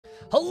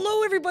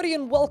Hello everybody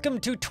and welcome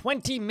to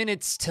 20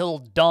 Minutes Till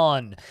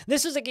Dawn.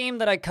 This is a game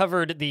that I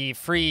covered the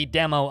free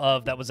demo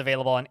of that was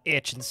available on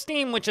itch and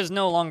Steam, which is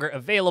no longer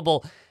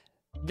available.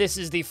 This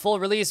is the full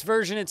release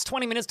version. It's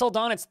 20 Minutes Till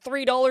Dawn. It's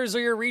 $3 or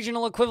your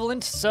regional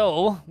equivalent.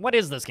 So, what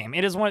is this game?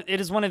 It is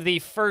one of the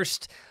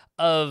first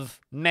of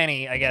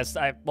many, I guess,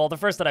 well, the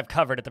first that I've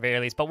covered at the very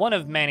least, but one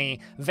of many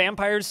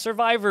Vampire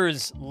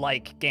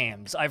Survivors-like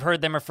games. I've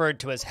heard them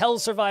referred to as Hell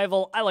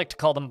Survival. I like to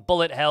call them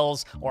Bullet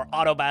Hells or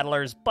Auto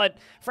Battlers, but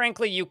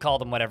frankly, you call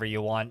them whatever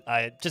you want.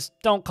 Just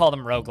don't call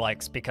them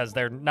roguelikes because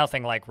they're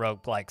nothing like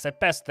roguelikes. At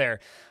best, they're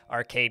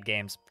arcade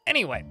games.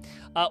 Anyway,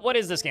 what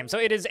is this game? So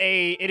it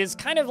is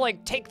kind of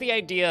like take the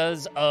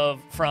ideas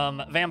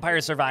from Vampire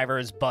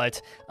Survivors,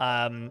 but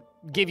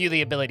give you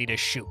the ability to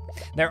shoot.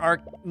 There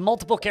are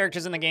multiple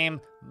characters in the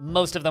game,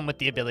 most of them with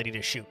the ability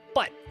to shoot.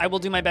 But I will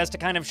do my best to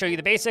kind of show you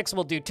the basics.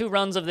 We'll do 2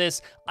 runs of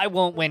this. I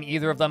won't win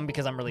either of them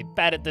because I'm really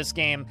bad at this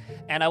game,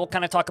 and I will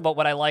kind of talk about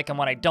what I like and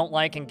what I don't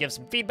like and give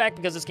some feedback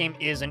because this game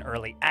is in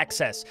early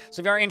access. So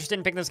if you are interested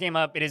in picking this game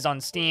up, it is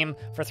on Steam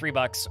for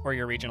 $3 or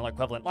your regional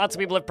equivalent. Lots of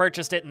people have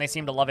purchased it and they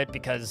seem to love it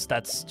because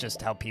that's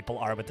just how people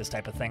are with this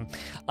type of thing.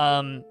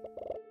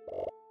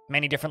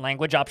 Many different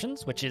language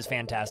options, which is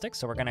fantastic.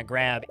 So we're going to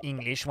grab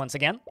English once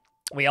again.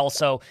 We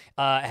also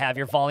have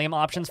your volume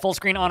options, full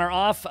screen on or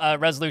off,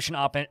 resolution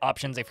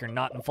options if you're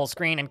not in full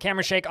screen, and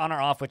camera shake on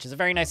or off, which is a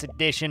very nice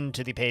addition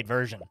to the paid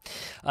version.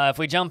 If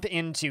we jump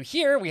into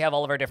here, we have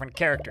all of our different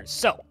characters.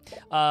 So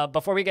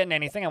before we get into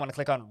anything, I want to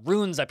click on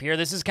runes up here.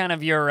 This is kind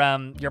of your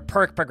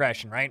perk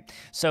progression, right?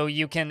 So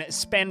you can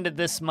spend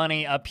this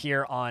money up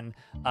here on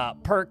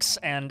perks,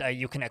 and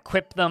you can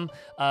equip them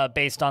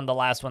based on the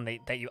last one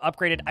that you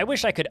upgraded. I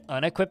wish I could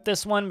unequip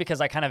this one because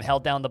I kind of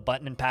held down the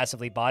button and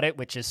passively bought it,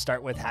 which is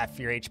start with half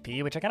your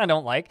HP, which I kind of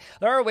don't like.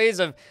 There are ways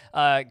of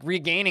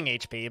regaining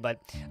HP, but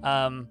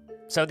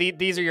so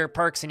these are your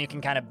perks, and you can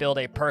kind of build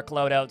a perk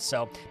loadout.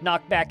 So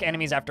knock back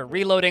enemies after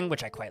reloading,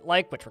 which I quite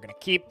like, which we're going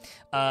to keep.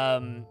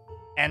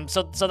 And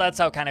so that's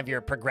how kind of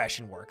your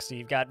progression works. So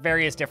you've got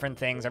various different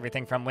things,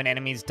 everything from when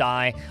enemies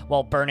die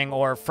while burning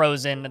or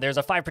frozen. There's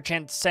a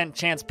 5%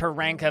 chance per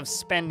rank of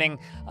spending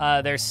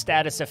their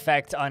status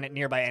effect on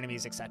nearby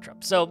enemies, etc.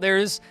 So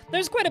there's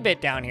quite a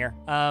bit down here,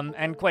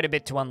 and quite a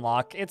bit to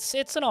unlock. It's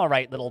an all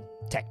right little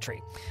tech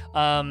tree.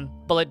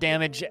 Bullet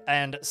damage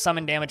and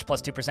summon damage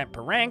plus 2%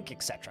 per rank,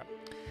 etc.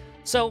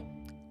 So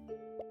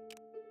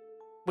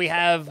we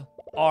have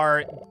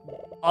our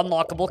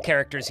unlockable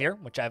characters here,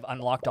 which I've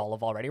unlocked all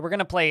of already. We're going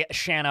to play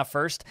Shanna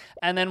first,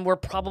 and then we're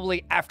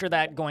probably after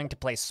that going to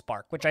play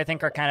Spark, which I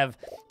think are kind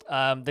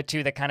of the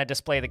two that kind of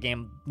display the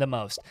game the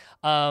most.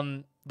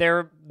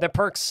 The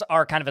perks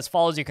are kind of as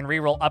follows. You can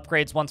reroll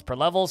upgrades once per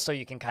level, so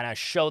you can kind of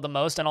show the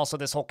most, and also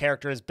this whole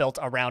character is built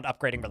around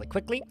upgrading really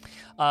quickly.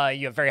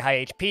 You have very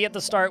high HP at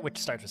the start, which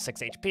starts with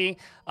 6 HP.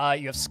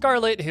 You have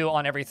Scarlet, who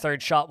on every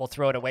 3rd shot will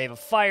throw out a wave of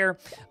fire.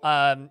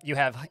 You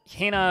have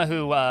Hina,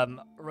 who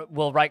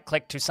will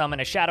right-click to summon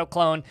a shadow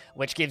clone,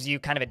 which gives you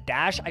kind of a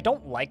dash. I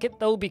don't like it,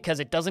 though, because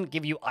it doesn't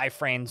give you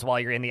iframes while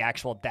you're in the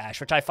actual dash,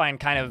 which I find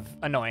kind of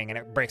annoying, and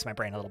it breaks my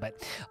brain a little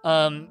bit.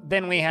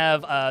 Then we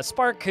have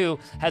Spark, who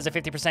has a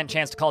 50%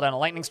 chance to call down a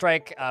lightning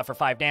strike for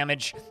 5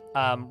 damage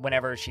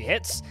whenever she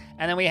hits.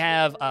 And then we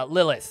have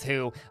Lilith,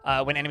 who,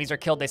 when enemies are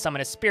killed, they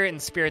summon a spirit,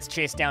 and spirits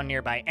chase down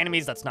nearby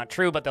enemies. That's not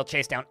true, but they'll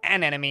chase down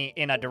an enemy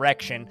in a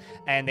direction,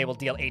 and they will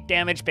deal 8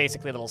 damage,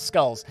 basically little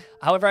skulls.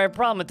 However, I have a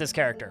problem with this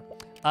character.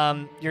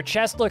 Your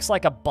chest looks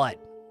like a butt.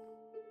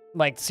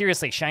 Like,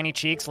 seriously, shiny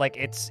cheeks, like,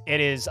 it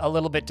is a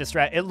little bit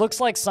It looks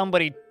like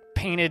somebody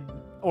painted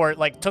or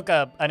like took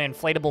an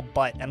inflatable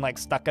butt and like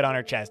stuck it on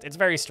her chest. It's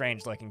very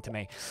strange looking to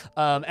me.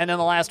 And then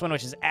the last one,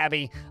 which is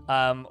Abby,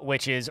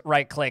 which is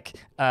right-click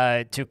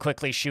to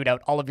quickly shoot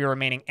out all of your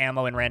remaining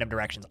ammo in random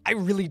directions. I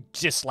really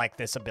dislike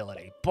this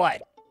ability,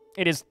 but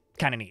it is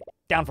kind of neat.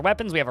 Down for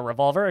weapons, we have a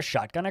revolver, a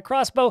shotgun, a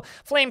crossbow,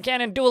 flame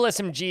cannon, dual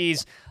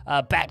SMGs,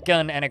 a bat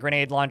gun, and a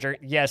grenade launcher.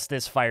 Yes,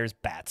 this fires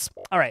bats.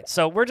 All right,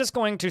 so we're just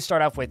going to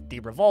start off with the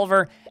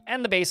revolver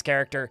and the base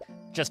character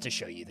just to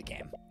show you the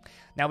game.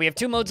 Now, we have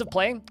 2 modes of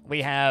play.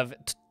 We have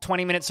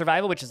 20-minute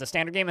survival, which is the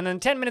standard game, and then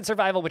 10-minute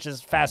survival, which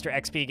is faster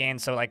XP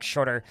gains, so like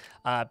shorter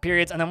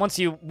periods. And then once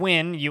you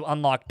win, you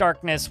unlock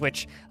darkness,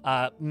 which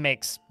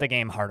makes the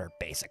game harder,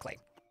 basically.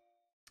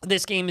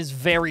 This game is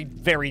very,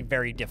 very,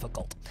 very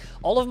difficult.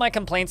 All of my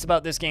complaints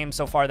about this game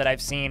so far that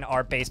I've seen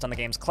are based on the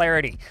game's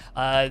clarity.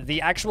 The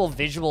actual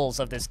visuals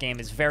of this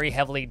game is very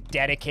heavily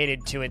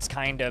dedicated to its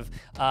kind of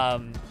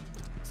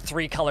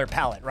 3-color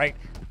palette, right?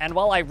 And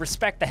while I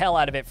respect the hell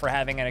out of it for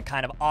having a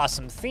kind of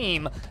awesome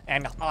theme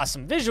and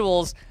awesome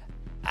visuals,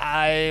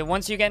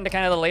 once you get into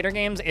kind of the later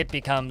games, it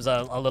becomes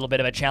a little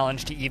bit of a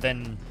challenge to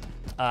even,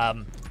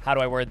 how do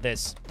I word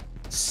this?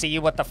 See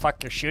what the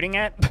fuck you're shooting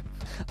at?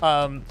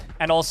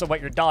 And also what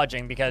you're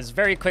dodging, because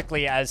very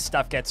quickly as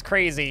stuff gets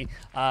crazy,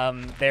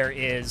 there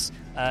is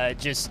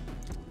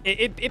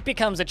it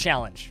becomes a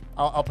challenge.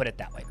 I'll put it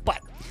that way. But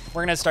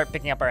we're going to start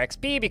picking up our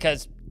XP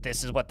because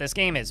this is what this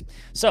game is.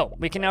 So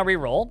we can now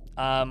re-roll.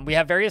 We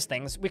have various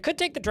things. We could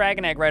take the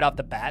dragon egg right off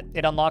the bat.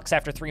 It unlocks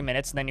after 3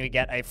 minutes, and then you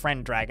get a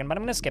friend dragon, but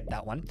I'm gonna skip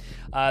that one.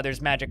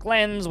 There's magic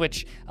lens,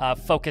 which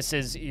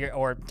focuses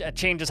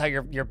changes how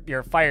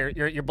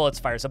your bullets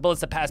fire. So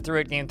bullets that pass through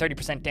it gain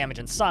 30% damage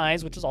in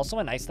size, which is also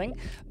a nice thing.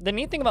 The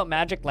neat thing about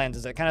magic lens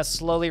is it kind of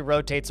slowly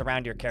rotates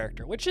around your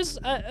character, which is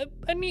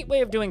a neat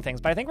way of doing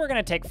things, but I think we're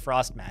gonna take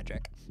frost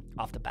magic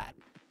off the bat.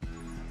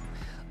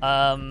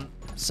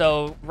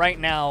 So right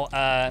now,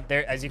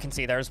 there, as you can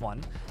see, there's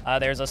one.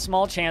 There's a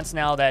small chance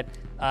now that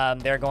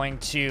they're going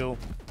to,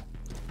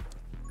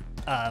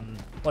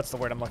 what's the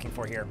word I'm looking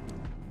for here?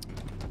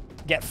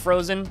 Get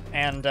frozen,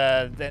 and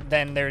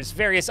then there's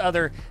various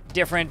other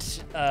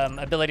different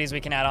abilities we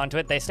can add onto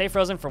it. They stay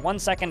frozen for 1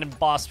 second, and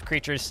boss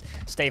creatures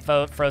stay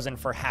frozen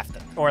for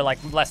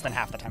less than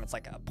half the time. It's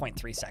like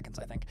 0.3 seconds,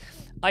 I think.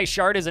 Ice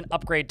Shard is an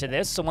upgrade to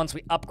this, so once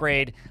we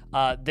upgrade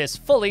this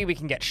fully, we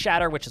can get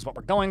Shatter, which is what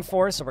we're going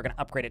for, so we're going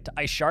to upgrade it to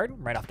Ice Shard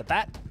right off the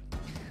bat.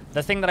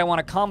 The thing that I want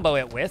to combo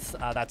it with,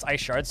 that's Ice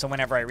Shard, so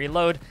whenever I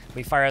reload,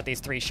 we fire out these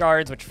 3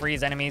 shards, which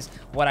freeze enemies.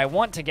 What I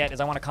want to get is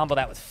I want to combo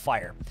that with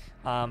Fire,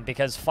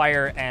 because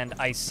Fire and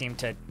Ice seem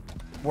to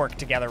work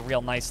together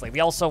real nicely. We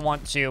also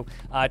want to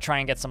try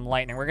and get some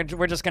lightning.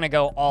 We're just going to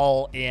go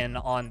all in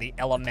on the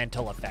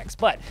elemental effects,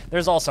 but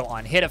there's also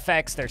on-hit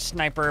effects, there's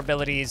sniper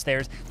abilities,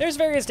 there's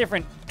various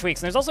different tweaks,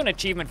 and there's also an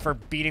achievement for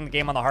beating the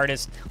game on the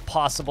hardest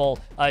possible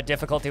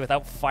difficulty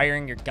without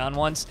firing your gun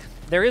once.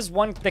 There is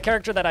the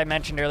character that I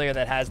mentioned earlier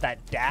that has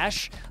that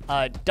dash,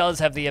 does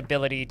have the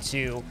ability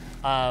to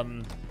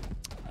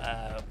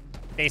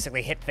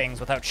basically hit things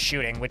without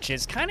shooting, which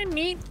is kind of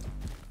neat.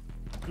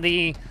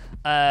 The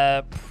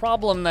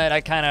problem that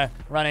I kind of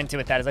run into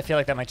with that is I feel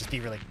like that might just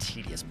be really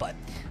tedious, but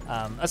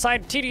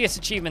tedious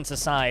achievements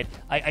aside,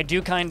 I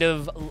do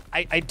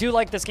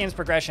like this game's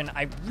progression.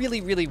 I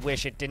really, really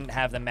wish it didn't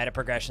have the meta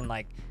progression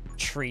like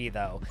tree,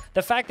 though.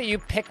 The fact that you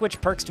pick which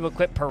perks to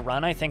equip per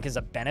run, I think, is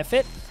a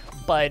benefit,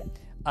 but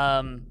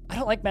I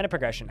don't like meta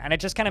progression, and it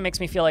just kind of makes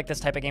me feel like this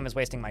type of game is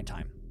wasting my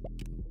time,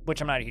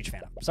 which I'm not a huge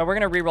fan of. So we're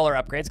going to re-roll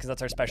our upgrades because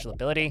that's our special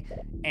ability,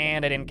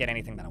 and I didn't get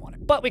anything that I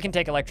wanted. But we can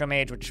take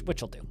Electromage,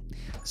 which will do.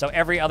 So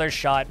every other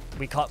shot,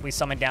 we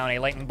summon down a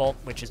Lightning Bolt,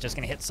 which is just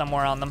going to hit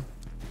somewhere on them.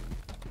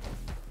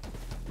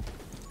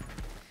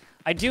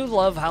 I do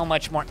love how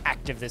much more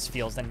active this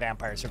feels than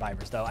Vampire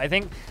Survivors, though. I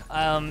think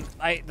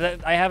I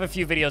have a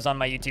few videos on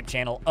my YouTube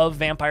channel of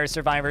Vampire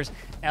Survivors,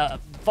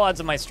 VODs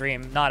of my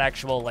stream, not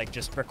actual, like,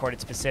 just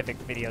recorded specific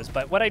videos.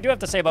 But what I do have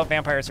to say about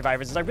Vampire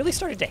Survivors is I really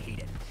started to hate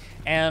it.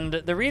 And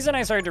the reason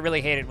I started to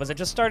really hate it was it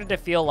just started to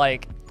feel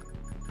like,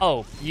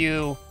 oh,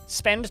 you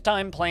spend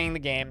time playing the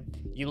game,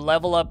 you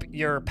level up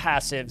your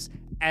passives,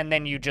 and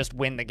then you just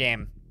win the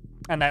game.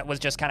 And that was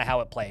just kind of how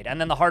it played. And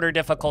then the harder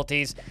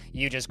difficulties,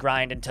 you just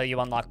grind until you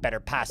unlock better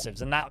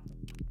passives. And that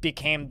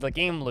became the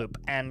game loop.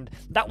 And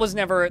that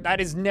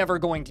is never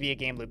going to be a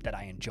game loop that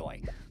I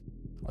enjoy.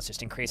 Let's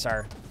just increase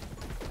our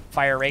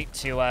fire rate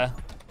to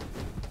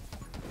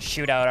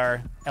shoot out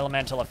our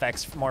elemental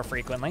effects more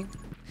frequently.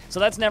 So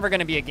that's never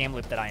going to be a game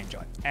loop that I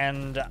enjoy.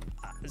 And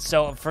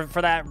so for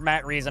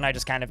that reason, I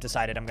just kind of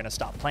decided I'm going to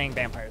stop playing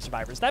Vampire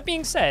Survivors. That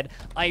being said,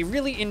 I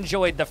really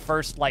enjoyed the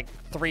first, like,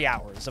 3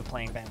 hours of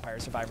playing Vampire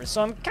Survivors.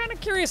 So I'm kind of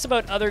curious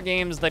about other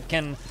games that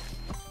can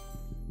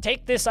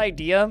take this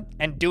idea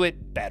and do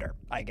it better,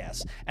 I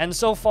guess. And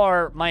so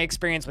far, my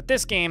experience with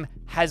this game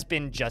has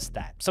been just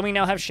that. So we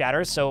now have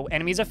Shatter, so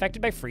enemies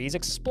affected by freeze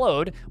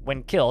explode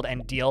when killed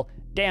and deal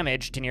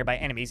damage to nearby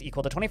enemies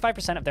equal to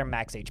 25% of their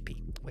max HP,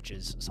 which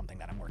is something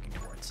that I'm working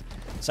towards.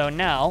 So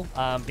now,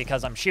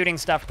 because I'm shooting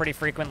stuff pretty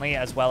frequently,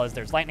 as well as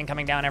there's lightning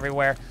coming down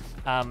everywhere,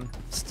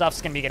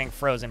 stuff's gonna be getting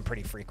frozen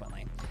pretty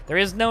frequently. There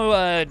is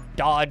no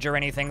dodge or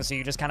anything, so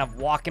you just kind of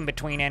walk in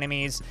between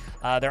enemies.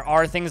 There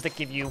are things that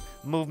give you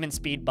movement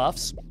speed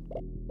buffs,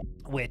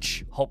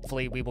 which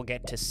hopefully we will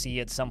get to see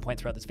at some point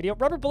throughout this video.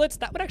 Rubber bullets,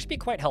 that would actually be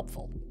quite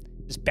helpful.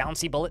 Just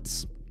bouncy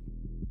bullets,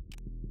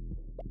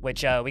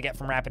 which we get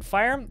from rapid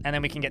fire, and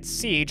then we can get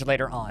siege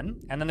later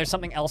on. And then there's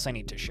something else I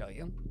need to show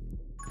you.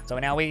 So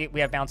now we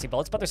have bouncy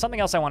bullets, but there's something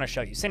else I want to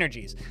show you,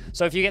 synergies.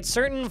 So if you get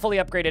certain fully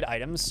upgraded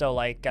items, so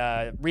like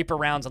Reaper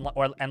rounds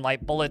and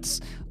light bullets,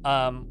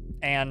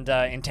 and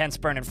intense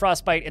burn and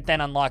frostbite, it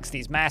then unlocks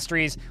these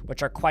masteries,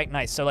 which are quite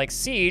nice. So like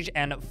siege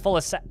and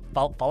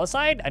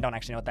Fullicide, I don't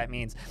actually know what that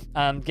means,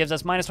 gives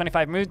us minus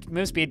 25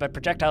 move speed, but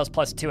projectiles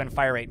 +2 and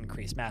fire rate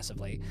increase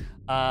massively.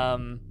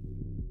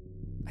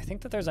 I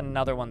think that there's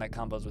another one that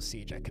combos with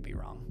siege. I could be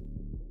wrong.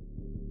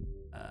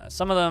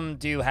 Some of them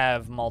do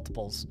have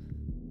multiples.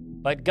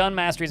 But gun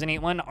mastery is a neat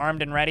one.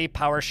 Armed and ready,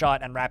 power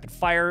shot, and rapid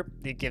fire.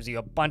 It gives you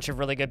a bunch of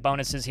really good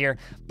bonuses here.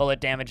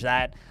 Bullet damage,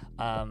 that.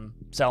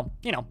 So,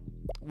 you know,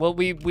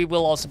 we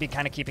will also be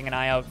kind of keeping an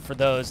eye out for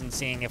those and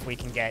seeing if we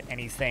can get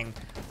anything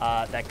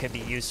that could be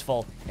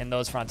useful in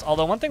those fronts.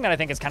 Although one thing that I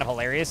think is kind of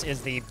hilarious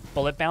is the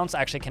bullet bounce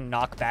actually can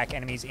knock back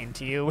enemies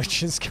into you,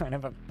 which is kind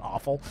of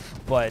awful,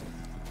 but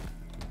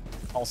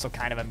also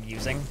kind of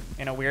amusing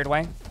in a weird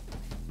way.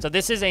 So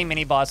this is a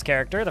mini boss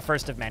character, the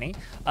first of many.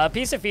 A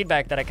piece of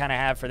feedback that I kind of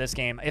have for this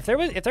game, if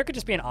there could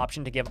just be an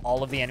option to give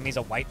all of the enemies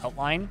a white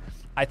outline,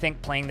 I think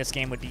playing this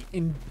game would be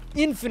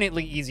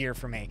infinitely easier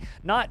for me.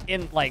 Not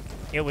in, like,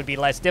 it would be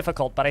less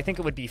difficult, but I think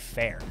it would be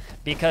fair.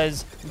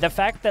 Because the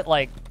fact that,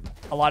 like,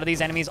 a lot of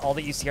these enemies, all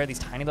that you see are these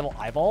tiny little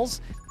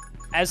eyeballs,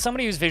 as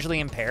somebody who's visually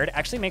impaired,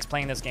 actually makes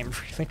playing this game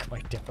really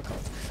quite difficult.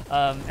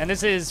 And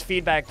this is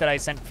feedback that I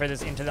sent for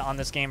this on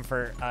this game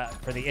for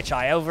the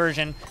itch.io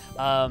version.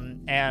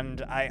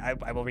 And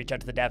I will reach out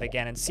to the dev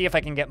again and see if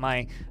I can get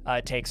my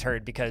takes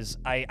heard, because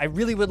I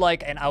really would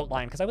like an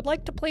outline, because I would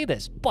like to play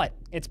this, but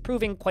it's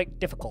proving quite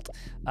difficult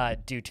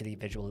due to the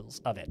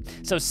visuals of it.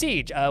 So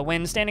Siege,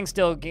 when standing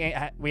still,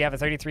 we have a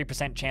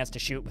 33% chance to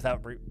shoot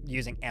without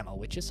using ammo,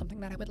 which is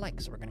something that I would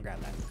like, so we're gonna grab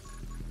that.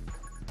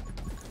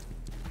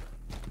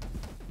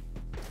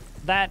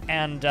 That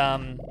and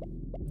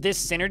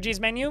this synergies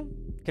menu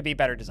could be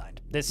better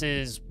designed. This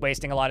is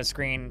wasting a lot of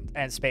screen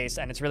and space,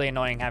 and it's really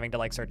annoying having to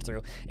like search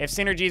through. If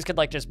synergies could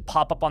like just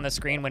pop up on the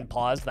screen when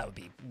paused, that would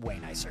be way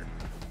nicer.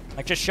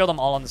 Like just show them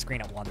all on the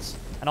screen at once.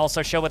 And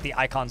also show what the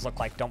icons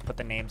look like. Don't put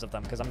the names of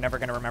them, because I'm never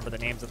gonna remember the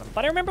names of them.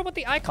 But I remember what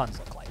the icons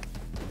look like.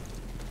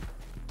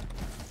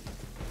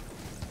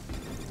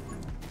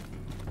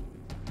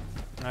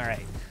 All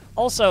right.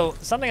 Also,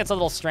 something that's a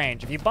little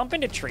strange. If you bump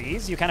into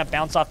trees, you kind of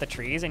bounce off the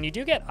trees, and you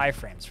do get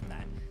iframes from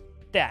that.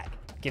 That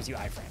gives you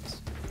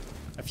iframes.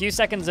 A few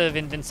seconds of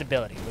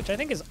invincibility, which I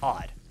think is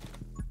odd.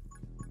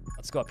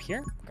 Let's go up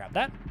here, grab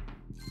that.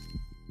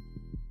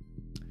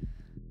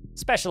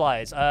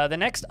 Specialize. The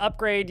next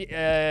upgrade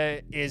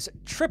is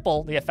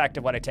triple the effect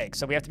of what it takes.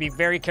 So we have to be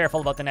very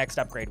careful about the next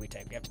upgrade we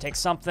take. We have to take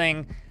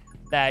something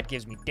that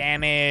gives me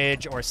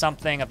damage or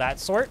something of that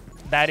sort.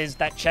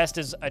 That chest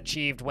is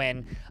achieved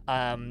when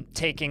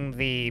taking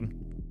the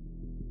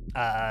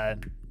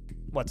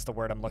what's the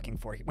word I'm looking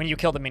for? When you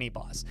kill the mini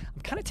boss.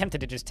 I'm kind of tempted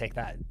to just take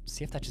that.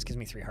 See if that just gives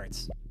me 3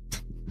 hearts.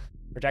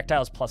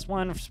 Projectiles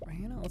 +1.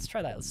 You know, let's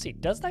try that. Let's see.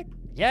 Does that?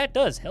 Yeah, it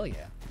does. Hell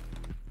yeah.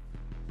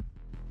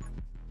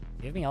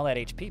 Give me all that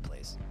HP,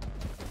 please.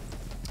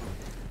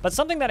 But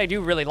something that I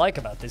do really like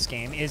about this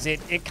game is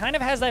it kind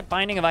of has that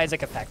Binding of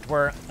Isaac effect,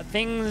 where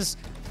things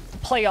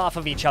play off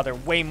of each other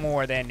way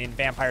more than in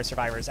Vampire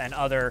Survivors and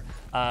other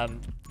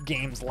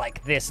games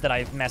like this that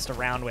I've messed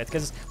around with.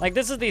 Because, like,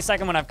 this is the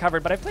second one I've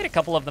covered, but I've played a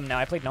couple of them now.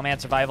 I played No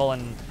Man's Survival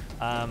and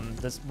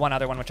this one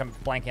other one, which I'm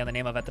blanking on the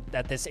name of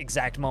at this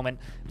exact moment.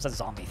 It was a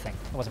zombie thing.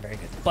 It wasn't very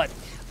good. But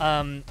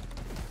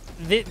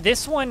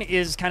this one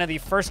is kind of the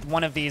first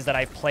one of these that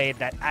I've played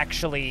that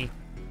actually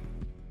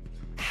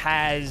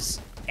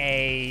has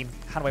a...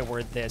 How do I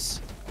word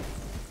this?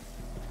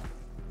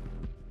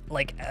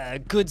 Like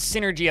good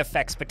synergy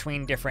effects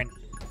between different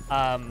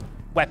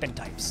weapon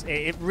types.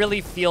 It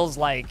really feels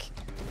like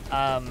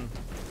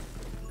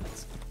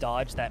let's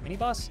dodge that mini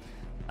boss.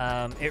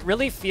 It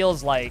really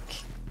feels like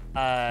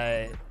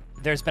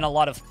there's been a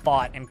lot of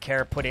thought and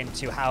care put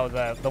into how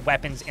the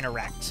weapons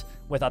interact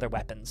with other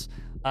weapons.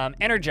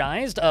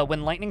 Energized,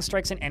 when lightning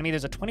strikes an enemy,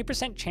 there's a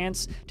 20%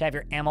 chance to have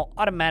your ammo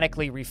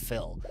automatically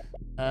refill.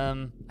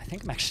 I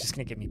think I'm actually just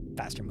gonna give me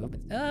faster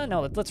movement.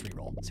 No, let's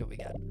reroll. Let's see what we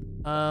got.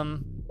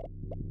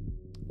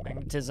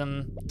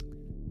 Magnetism,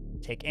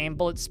 take aim,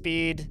 bullet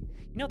speed.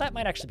 You know, that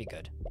might actually be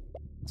good.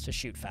 Let's just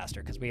shoot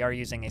faster, because we are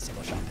using a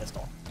single shot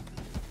pistol.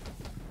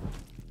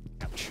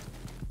 Ouch.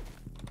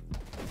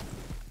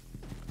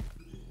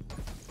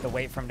 To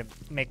wait for him to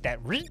make that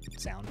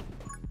sound.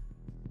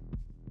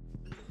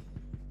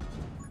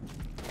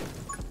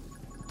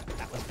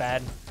 That was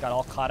bad. Got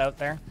all caught out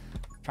there.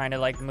 Trying to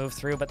like move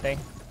through, but they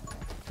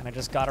kind of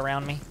just got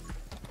around me.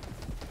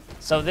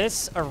 So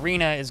this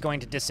arena is going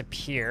to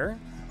disappear.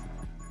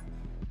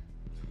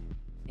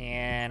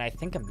 And I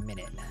think a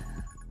minute.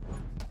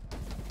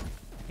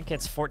 I think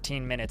it's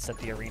 14 minutes that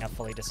the arena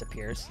fully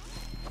disappears.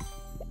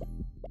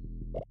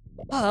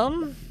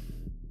 Okay,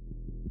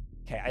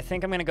 I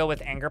think I'm gonna go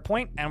with Anger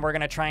Point, and we're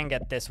gonna try and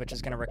get this, which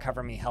is gonna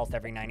recover me health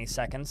every 90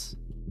 seconds.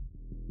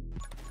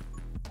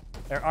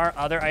 There are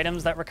other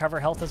items that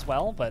recover health as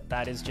well, but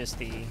that is just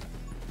the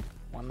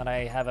one that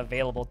I have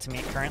available to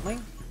me currently.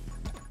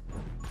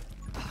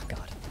 Oh,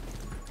 God.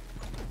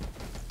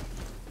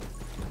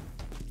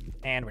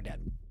 And we're dead.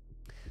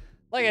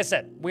 Like I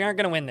said, we aren't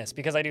going to win this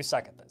because I do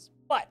suck at this.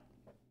 But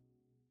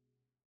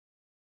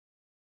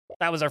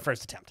that was our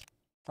first attempt.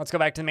 Let's go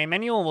back to the main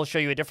menu and we'll show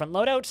you a different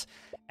loadout.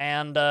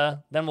 And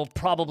then we'll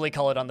probably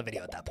call it on the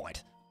video at that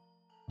point.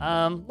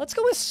 Let's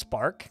go with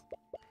Spark.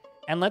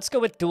 And let's go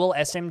with dual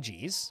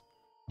SMGs.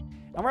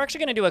 And we're actually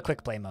going to do a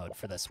quick play mode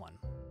for this one.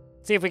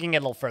 See if we can get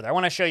a little further. I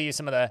want to show you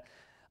some of the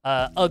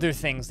other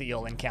things that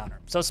you'll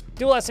encounter. So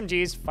dual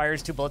SMGs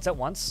fires 2 bullets at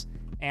once.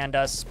 And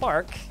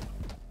Spark...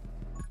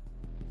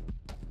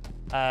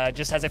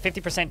 just has a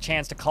 50%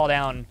 chance to call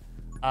down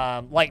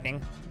lightning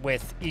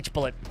with each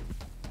bullet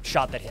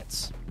shot that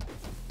hits.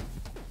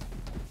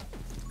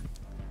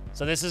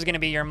 So this is going to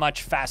be your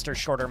much faster,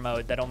 shorter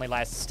mode that only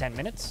lasts 10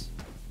 minutes.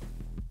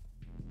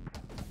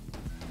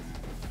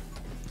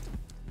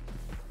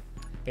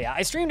 But yeah,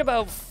 I streamed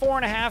about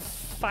 4.5,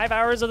 5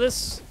 hours of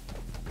this.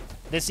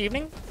 this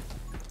evening.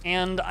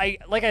 And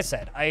like I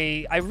said,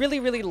 I really,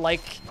 really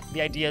like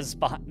the ideas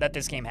that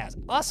this game has.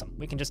 Awesome.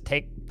 We can just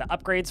take the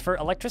upgrades for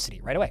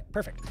electricity right away.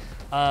 Perfect.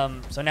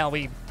 So now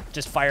we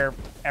just fire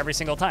every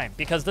single time,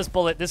 because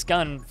this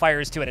gun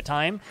fires 2 at a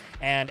time,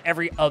 and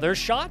every other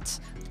shot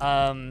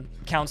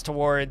counts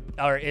toward,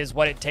 or is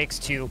what it takes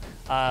to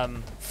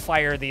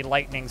fire the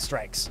lightning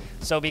strikes.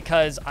 So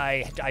because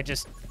I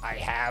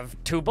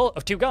have two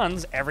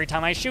guns, every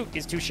time I shoot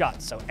is 2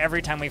 shots. So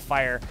every time we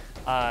fire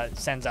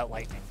sends out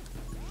lightning,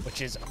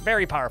 which is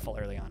very powerful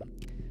early on.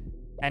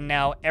 And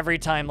now every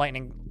time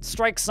lightning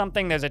strikes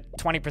something, there's a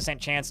 20%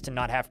 chance to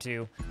not have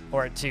to,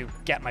 or to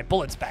get my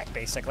bullets back,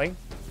 basically.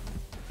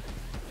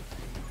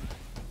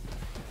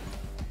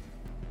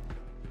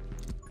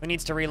 Who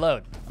needs to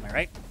reload? Am I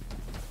right?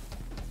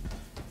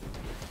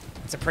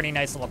 It's a pretty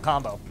nice little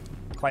combo.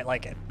 Quite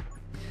like it.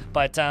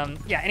 But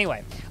yeah,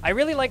 anyway, I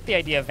really like the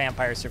idea of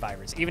Vampire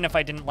Survivors, even if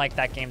I didn't like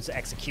that game's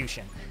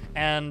execution.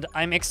 And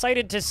I'm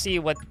excited to see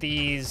what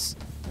these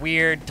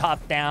weird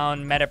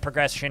top-down meta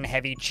progression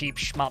heavy cheap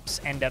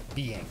shmups end up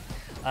being.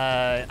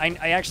 I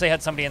actually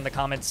had somebody in the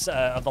comments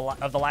of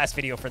the last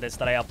video for this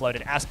that I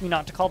uploaded ask me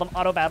not to call them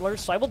auto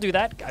battlers, so I will do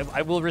that.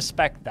 I will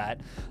respect that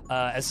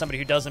as somebody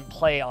who doesn't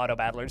play auto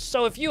battlers.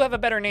 So if you have a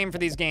better name for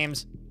these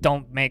games,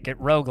 don't make it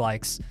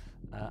roguelikes.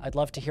 I'd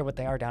love to hear what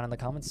they are down in the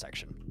comments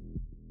section.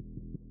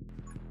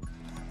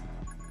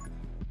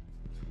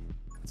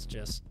 Let's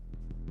just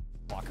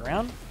walk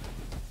around,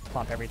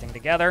 clump everything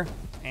together,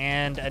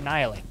 and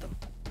annihilate them.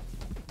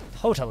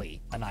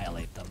 Totally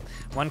annihilate them.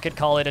 One could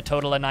call it a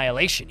total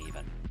annihilation,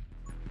 even.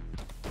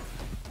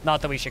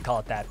 Not that we should call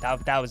it that.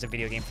 That was a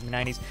video game from the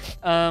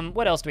 90s.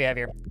 What else do we have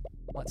here?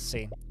 Let's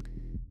see.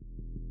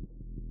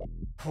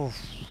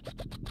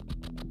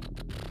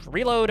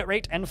 Reload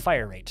rate and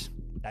fire rate.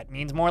 That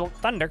means more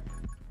thunder.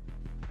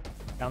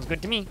 Sounds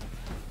good to me.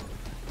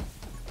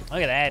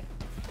 Look at that.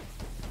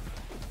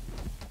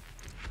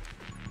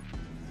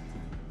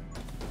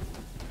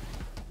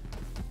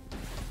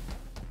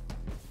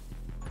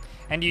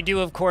 And you do,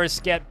 of course,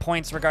 get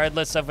points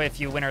regardless of if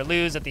you win or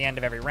lose at the end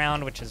of every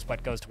round, which is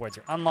what goes towards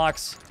your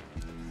unlocks.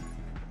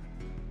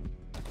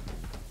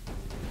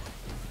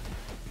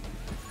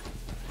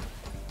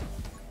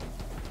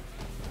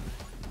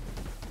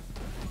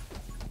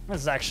 This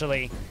is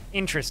actually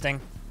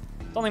interesting.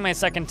 It's only my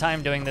 2nd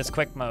time doing this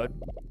quick mode.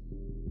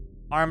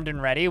 Armed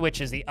and Ready, which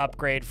is the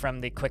upgrade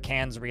from the Quick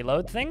Hands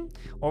reload thing.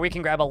 Or we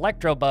can grab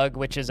Electrobug,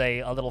 which is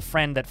a little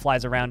friend that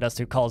flies around us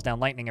who calls down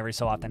lightning every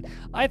so often.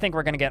 I think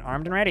we're going to get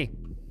Armed and Ready.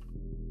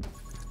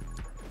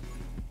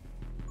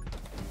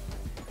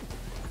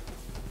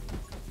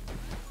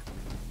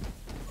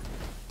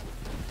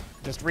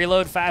 Just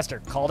reload faster.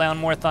 Call down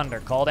more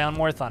thunder. Call down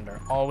more thunder.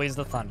 Always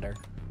the thunder.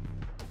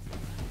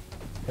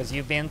 Because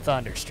you've been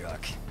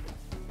thunderstruck.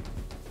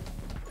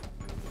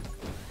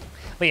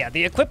 But yeah,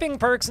 the equipping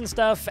perks and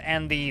stuff,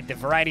 and the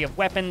variety of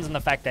weapons, and the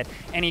fact that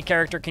any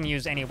character can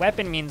use any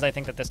weapon means I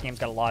think that this game's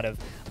got a lot of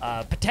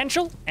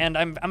potential, and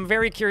I'm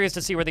very curious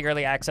to see where the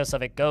early access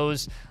of it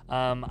goes.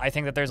 I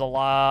think that there's a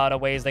lot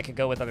of ways they could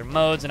go with other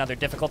modes and other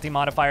difficulty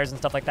modifiers and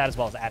stuff like that, as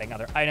well as adding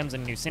other items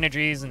and new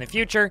synergies in the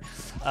future,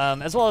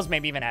 as well as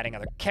maybe even adding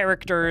other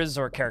characters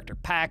or character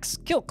packs.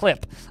 Kill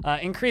clip.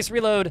 Increase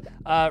reload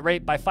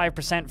rate by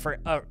 5%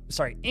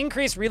 for,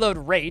 increase reload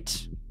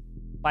rate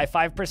by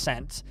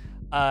 5%.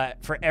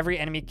 For every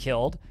enemy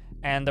killed,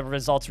 and the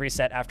results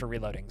reset after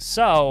reloading.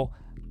 So,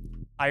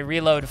 I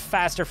reload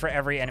faster for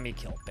every enemy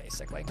killed,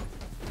 basically.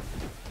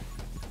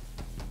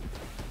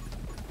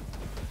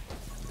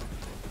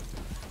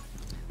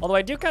 Although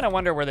I do kind of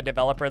wonder where the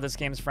developer of this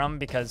game's from,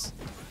 because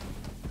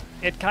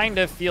it kind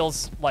of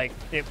feels like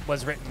it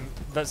was written,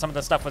 some of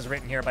the stuff was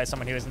written here by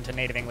someone who isn't a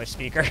native English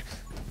speaker.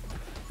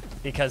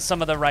 Because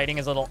some of the writing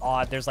is a little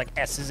odd. There's like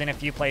S's in a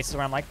few places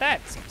where I'm like, that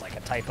seems like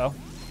a typo.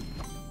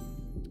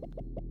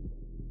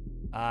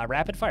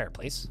 Rapid fire,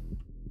 please.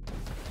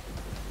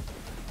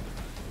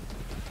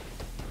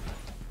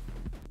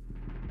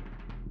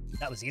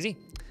 That was easy.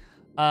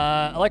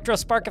 Electro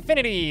Spark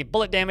Affinity.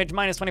 Bullet damage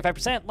minus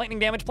 25%. Lightning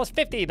damage plus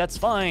 50. That's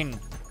fine.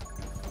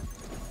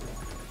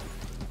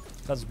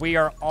 Because we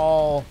are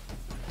all...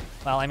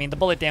 Well, I mean, the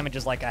bullet damage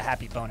is like a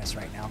happy bonus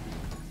right now.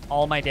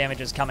 All my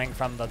damage is coming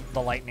from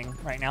the lightning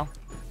right now.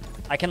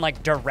 I can,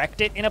 like,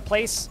 direct it in a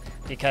place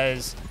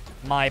because...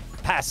 my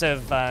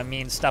passive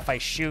means stuff I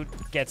shoot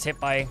gets hit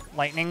by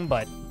lightning,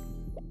 but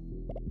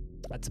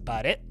that's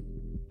about it.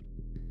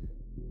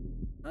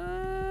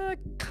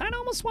 Kind of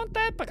almost want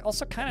that, but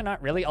also kind of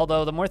not really.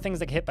 Although the more things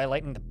that get hit by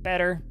lightning, the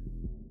better.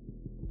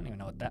 I don't even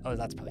know what that... Oh,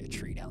 that's probably a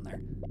tree down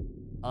there.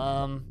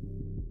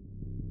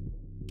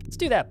 Let's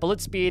do that.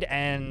 Bullet speed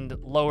and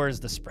lowers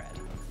the spread.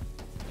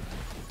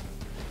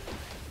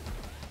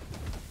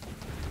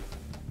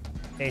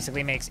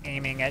 Basically makes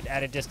aiming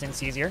at a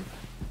distance easier.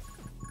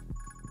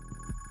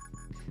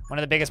 One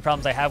of the biggest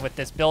problems I have with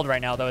this build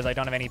right now, though, is I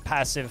don't have any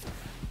passive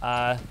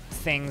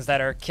things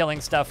that are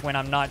killing stuff when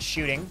I'm not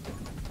shooting.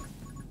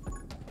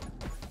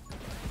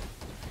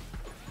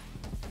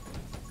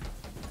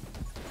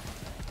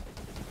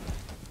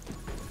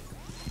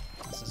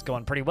 It's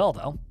going pretty well,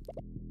 though.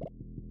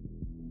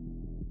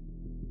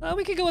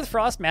 We could go with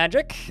Frost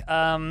Magic.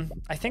 I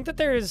think that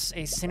there's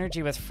a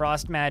synergy with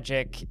Frost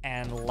Magic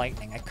and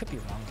Lightning. I could be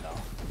wrong, though.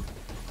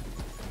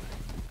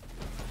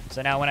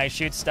 So now when I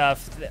shoot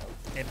stuff,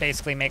 it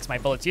basically makes my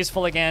bullets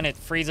useful again. It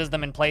freezes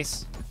them in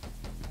place.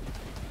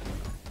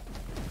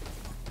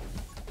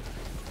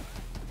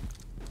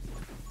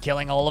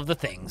 Killing all of the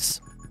things.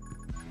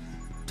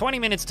 20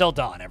 minutes till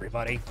dawn,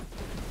 everybody.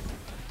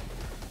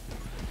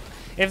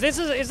 Is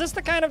this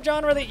the kind of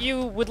genre that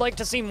you would like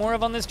to see more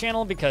of on this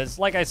channel? Because,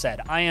 like I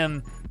said, I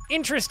am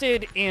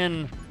interested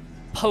in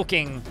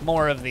poking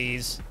more of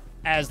these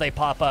as they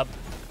pop up.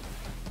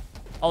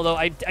 Although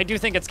I do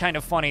think it's kind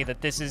of funny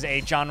that this is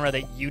a genre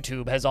that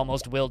YouTube has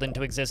almost willed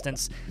into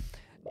existence.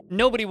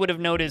 Nobody would have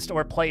noticed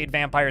or played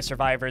Vampire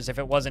Survivors if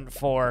it wasn't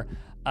for...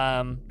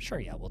 sure,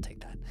 yeah, we'll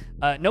take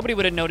that. Nobody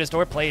would have noticed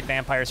or played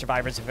Vampire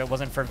Survivors if it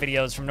wasn't for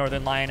videos from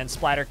Northern Lion and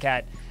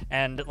Splattercat.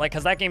 And, like,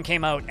 because that game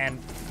came out and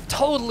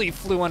totally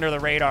flew under the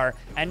radar,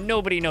 and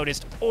nobody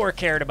noticed or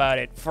cared about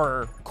it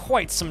for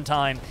quite some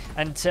time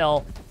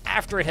until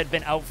after it had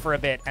been out for a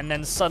bit, and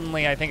then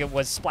suddenly I think it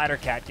was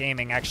Splattercat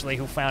Gaming, actually,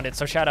 who found it.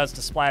 So shout-outs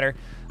to Splatter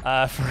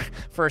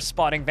for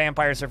spotting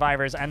Vampire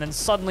Survivors, and then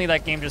suddenly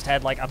that game just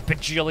had, like, a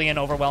bajillion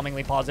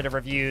overwhelmingly positive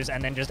reviews,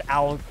 and then just,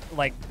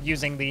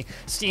 using the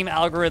Steam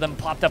algorithm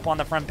popped up on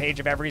the front page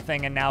of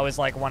everything, and now is,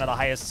 like, one of the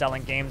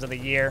highest-selling games of the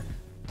year.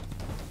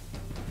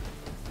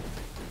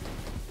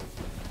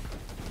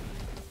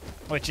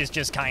 Which is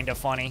just kind of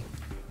funny,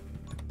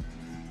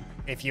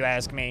 if you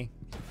ask me.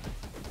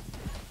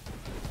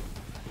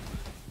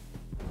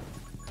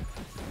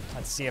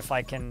 Let's see if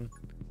I can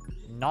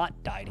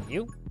not die to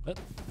you. That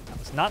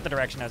was not the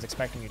direction I was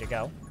expecting you to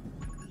go.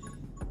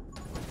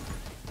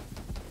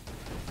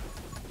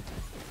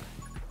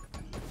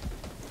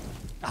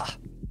 Ah,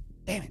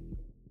 damn it.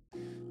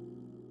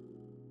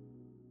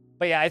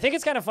 But yeah, I think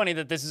it's kind of funny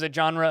that this is a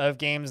genre of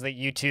games that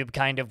YouTube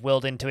kind of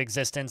willed into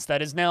existence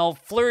that is now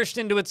flourished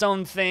into its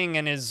own thing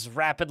and is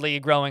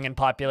rapidly growing in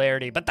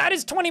popularity. But that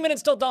is 20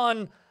 minutes till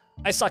dawn.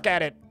 I suck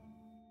at it.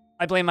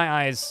 I blame my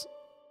eyes.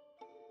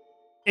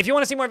 If you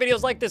want to see more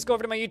videos like this, go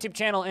over to my YouTube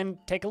channel and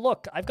take a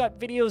look. I've got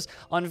videos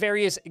on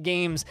various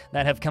games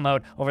that have come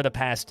out over the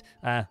past,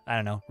 I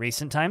don't know,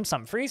 recent times.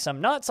 Some free,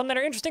 some not, some that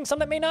are interesting, some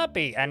that may not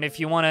be. And if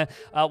you want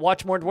to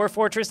watch more Dwarf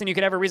Fortress than you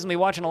could ever reasonably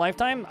watch in a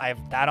lifetime, I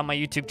have that on my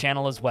YouTube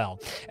channel as well.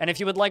 And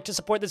if you would like to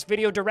support this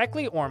video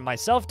directly or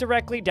myself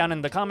directly, down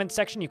in the comments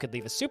section, you could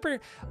leave a super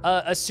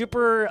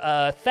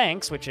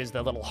thanks, which is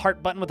the little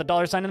heart button with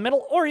the $sign in the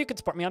middle, or you could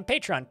support me on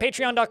Patreon,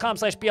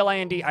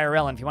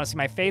 patreon.com/BLINDIRL. And if you want to see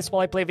my face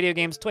while I play video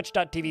games,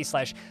 twitch.tv/BLINDIRL.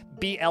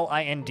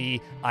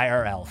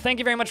 Thank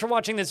you very much for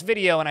watching this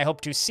video, and I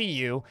hope to see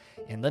you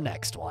in the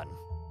next one.